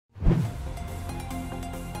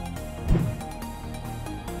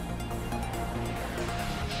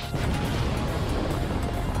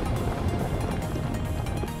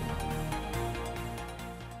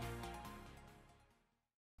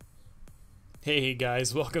Hey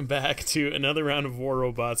guys, welcome back to another round of War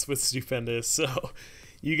Robots with Stupendous. So,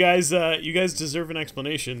 you guys deserve an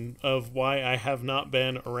explanation of why I have not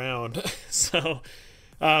been around. So,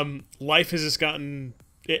 life has just gotten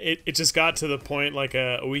it just got to the point like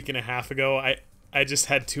a week and a half ago. I just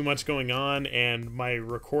had too much going on and my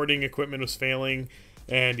recording equipment was failing.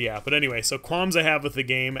 And yeah, but anyway, so qualms I have with the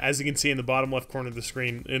game, as you can see in the bottom left corner of the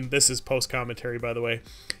screen, and this is post commentary by the way.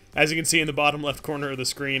 As you can see in the bottom left corner of the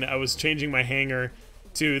screen, I was changing my hangar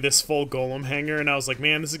to this full golem hangar, and I was like,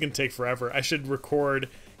 man, this is going to take forever. I should record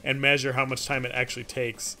and measure how much time it actually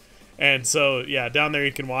takes. And so, yeah, down there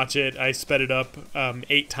you can watch it. I sped it up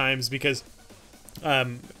 8 times because,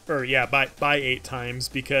 by 8 times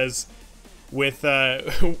because with,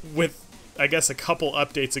 I guess, a couple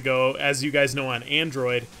updates ago, as you guys know on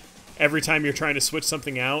Android, every time you're trying to switch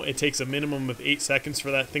something out, it takes a minimum of 8 seconds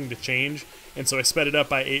for that thing to change. And so I sped it up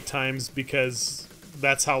by 8 times because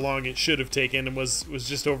that's how long it should have taken, and was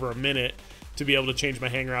just over a minute to be able to change my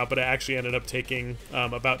hangar out, but it actually ended up taking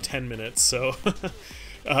about 10 minutes. So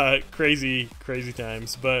crazy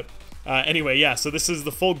times. But anyway, yeah, so this is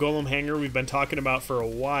the full golem hangar we've been talking about for a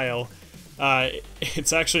while.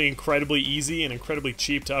 It's actually incredibly easy and incredibly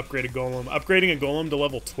cheap to upgrade a golem. Upgrading a golem to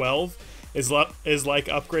level 12 is like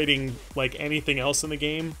upgrading like anything else in the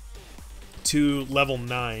game to level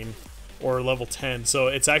 9 or level 10. So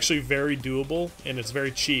it's actually very doable and it's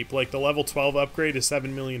very cheap. Like the level 12 upgrade is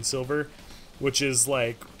 7 million silver, which is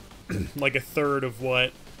like like a third of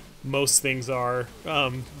what most things are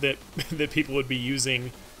that people would be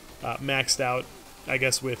using maxed out, I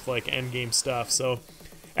guess, with like end game stuff. So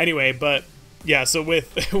anyway, but yeah, so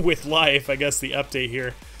with with life, I guess the update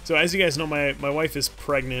here. So as you guys know, my wife is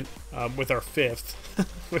pregnant with our 5th,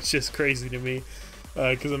 which is crazy to me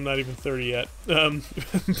because I'm not even 30 yet.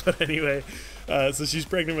 But anyway, so she's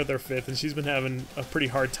pregnant with our 5th, and she's been having a pretty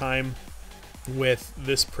hard time with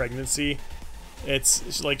this pregnancy.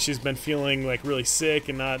 It's like she's been feeling like really sick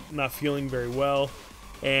and not feeling very well,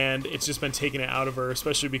 and it's just been taking it out of her,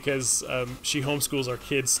 especially because she homeschools our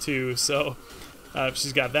kids too. So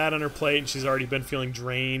she's got that on her plate, and she's already been feeling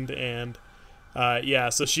drained, and yeah,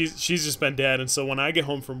 so she's just been dead. And so when I get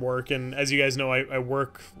home from work, and as you guys know, I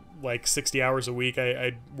work like 60 hours a week.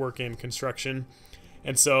 I work in construction,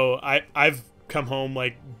 and so I've come home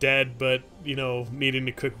like dead, but you know, needing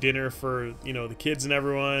to cook dinner for, you know, the kids and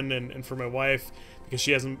everyone, and for my wife, because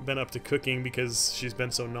she hasn't been up to cooking because she's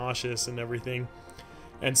been so nauseous and everything.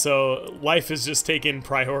 And so life has just taken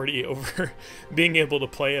priority over being able to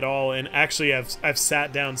play it all. And actually I've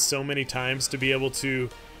sat down so many times to be able to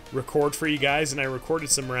record for you guys, and I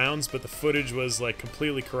recorded some rounds, but the footage was like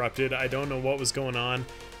completely corrupted. I don't know what was going on.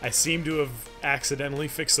 I seem to have accidentally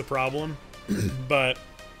fixed the problem, but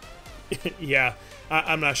yeah,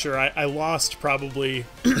 I'm not sure. I lost probably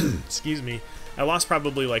excuse me, I lost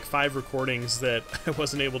probably like 5 recordings that I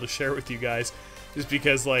wasn't able to share with you guys, just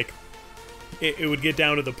because like it would get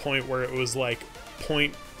down to the point where it was like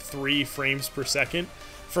 0.3 frames per second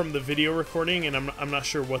from the video recording, and I'm not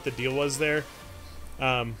sure what the deal was there.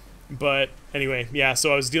 But anyway, yeah,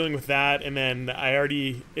 so I was dealing with that, and then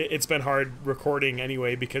it's been hard recording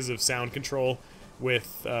anyway because of sound control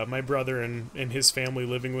with my brother and his family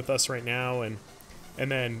living with us right now, and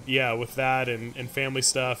then yeah, with that and family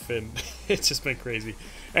stuff, and it's just been crazy.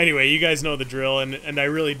 Anyway, you guys know the drill, and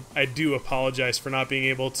I do apologize for not being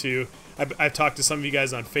able to. I've talked to some of you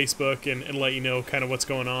guys on Facebook and let you know kind of what's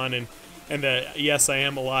going on, and that yes, I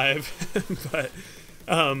am alive, but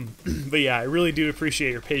yeah, I really do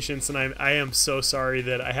appreciate your patience, and I am so sorry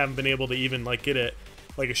that I haven't been able to even like get it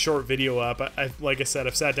like a short video up. Like I said,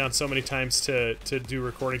 I've sat down so many times to do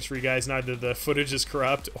recordings for you guys, and either the footage is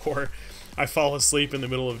corrupt or I fall asleep in the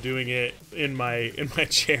middle of doing it in my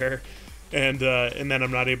chair, and then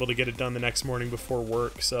I'm not able to get it done the next morning before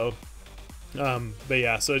work. So but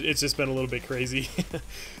yeah, so it's just been a little bit crazy.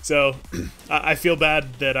 So I feel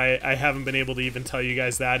bad that I haven't been able to even tell you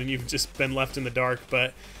guys that, and you've just been left in the dark.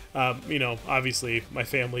 But you know, obviously my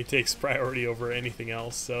family takes priority over anything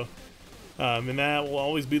else, so and that will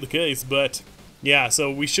always be the case. But yeah,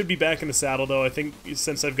 so we should be back in the saddle though. I think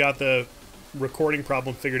since I've got the recording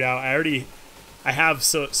problem figured out, I have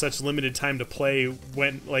such limited time to play.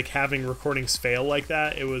 When like having recordings fail like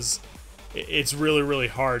that, it's really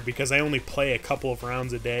hard because I only play a couple of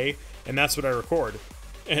rounds a day, and that's what I record.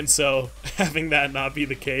 And so having that not be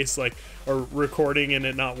the case, like, or recording and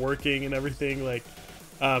it not working and everything, like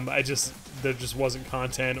there just wasn't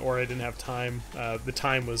content, or I didn't have time. The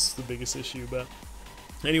time was the biggest issue. But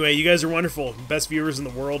anyway, you guys are wonderful, best viewers in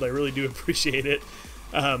the world. I really do appreciate it.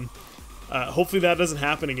 Hopefully that doesn't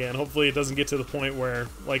happen again. Hopefully it doesn't get to the point where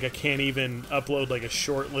like I can't even upload like a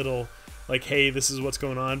short little like, hey, this is what's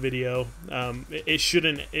going on video. It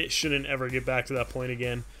shouldn't ever get back to that point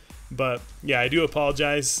again. But yeah, I do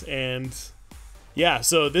apologize. And yeah,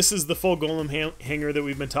 so this is the full Golem hangar that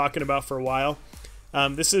we've been talking about for a while.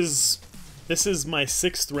 This is my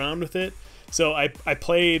 6th round with it. So I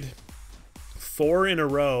played 4 in a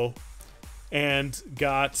row and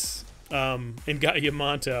got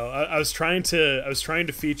Yamato. I was trying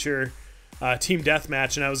to feature team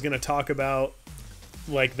deathmatch, and I was going to talk about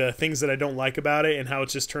like the things that I don't like about it and how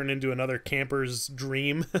it's just turned into another camper's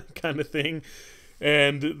dream kind of thing,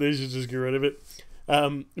 and they should just get rid of it.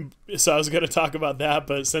 So I was going to talk about that,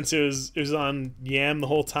 but since it was on Yam the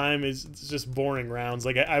whole time, it's just boring rounds.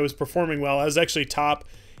 Like I was performing well. I was actually top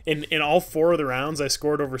in all 4 of the rounds. I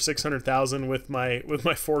scored over 600,000 with my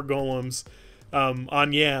 4 golems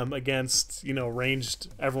on Yam against, you know,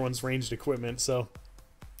 everyone's ranged equipment. So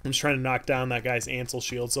I'm just trying to knock down that guy's Ansel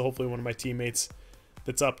shield. So hopefully one of my teammates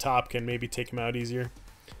that's up top can maybe take him out easier.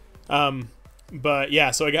 But yeah,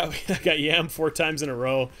 so I got Yam 4 times in a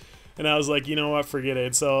row. And I was like, you know what, forget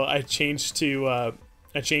it. So I changed to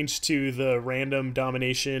the random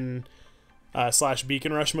domination /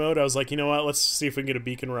 beacon rush mode. I was like, you know what, let's see if we can get a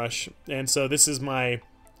beacon rush. And so this is my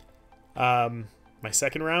my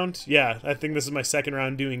 2nd round. Yeah, I think this is my 2nd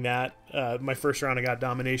round doing that. My 1st round I got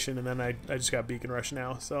domination, and then I just got beacon rush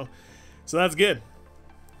now. So that's good.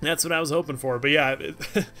 That's what I was hoping for. But yeah,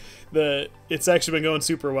 it's actually been going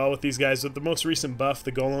super well with these guys. With the most recent buff,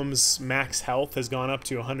 the Golem's max health has gone up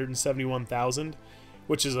to 171,000,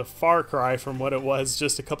 which is a far cry from what it was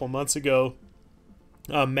just a couple months ago,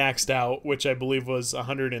 maxed out, which I believe was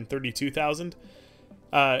 132,000.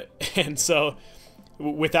 And so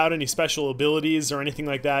without any special abilities or anything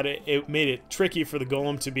like that, it made it tricky for the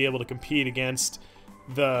Golem to be able to compete against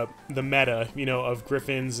the meta, you know, of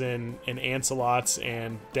Griffins and Ancelots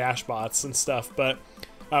and Dashbots and stuff. But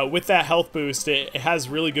with that health boost, it has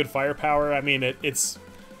really good firepower. I mean, it's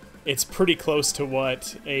pretty close to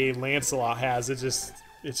what a Lancelot has. It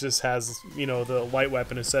just has, you know, the light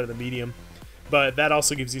weapon instead of the medium. But that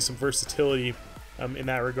also gives you some versatility in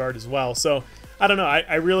that regard as well. So I don't know.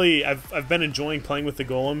 I've been enjoying playing with the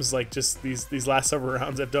Golems. Like just these last several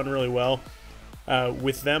rounds, I've done really well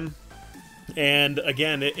with them. And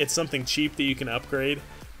again, it's something cheap that you can upgrade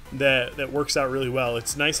that works out really well.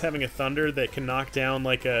 It's nice having a Thunder that can knock down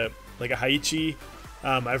like a Haichi.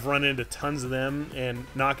 I've run into tons of them, and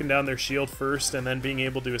knocking down their shield first and then being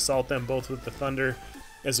able to assault them both with the Thunder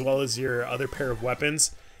as well as your other pair of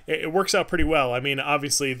weapons. It works out pretty well. I mean,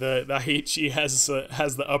 obviously the Haichi has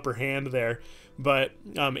the upper hand there, but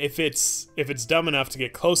if it's dumb enough to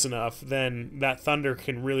get close enough, then that Thunder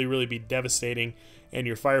can really be devastating, and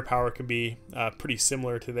your firepower can be pretty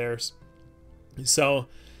similar to theirs. So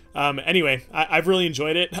anyway, I've really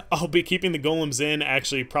enjoyed it. I'll be keeping the Golems in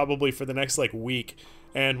actually probably for the next like week,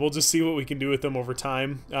 and we'll just see what we can do with them over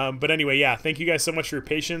time. But anyway, yeah, thank you guys so much for your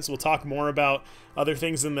patience. We'll talk more about other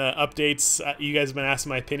things in the updates. You guys have been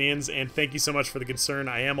asking my opinions, and thank you so much for the concern.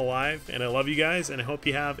 I am alive, and I love you guys, and I hope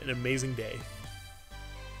you have an amazing day.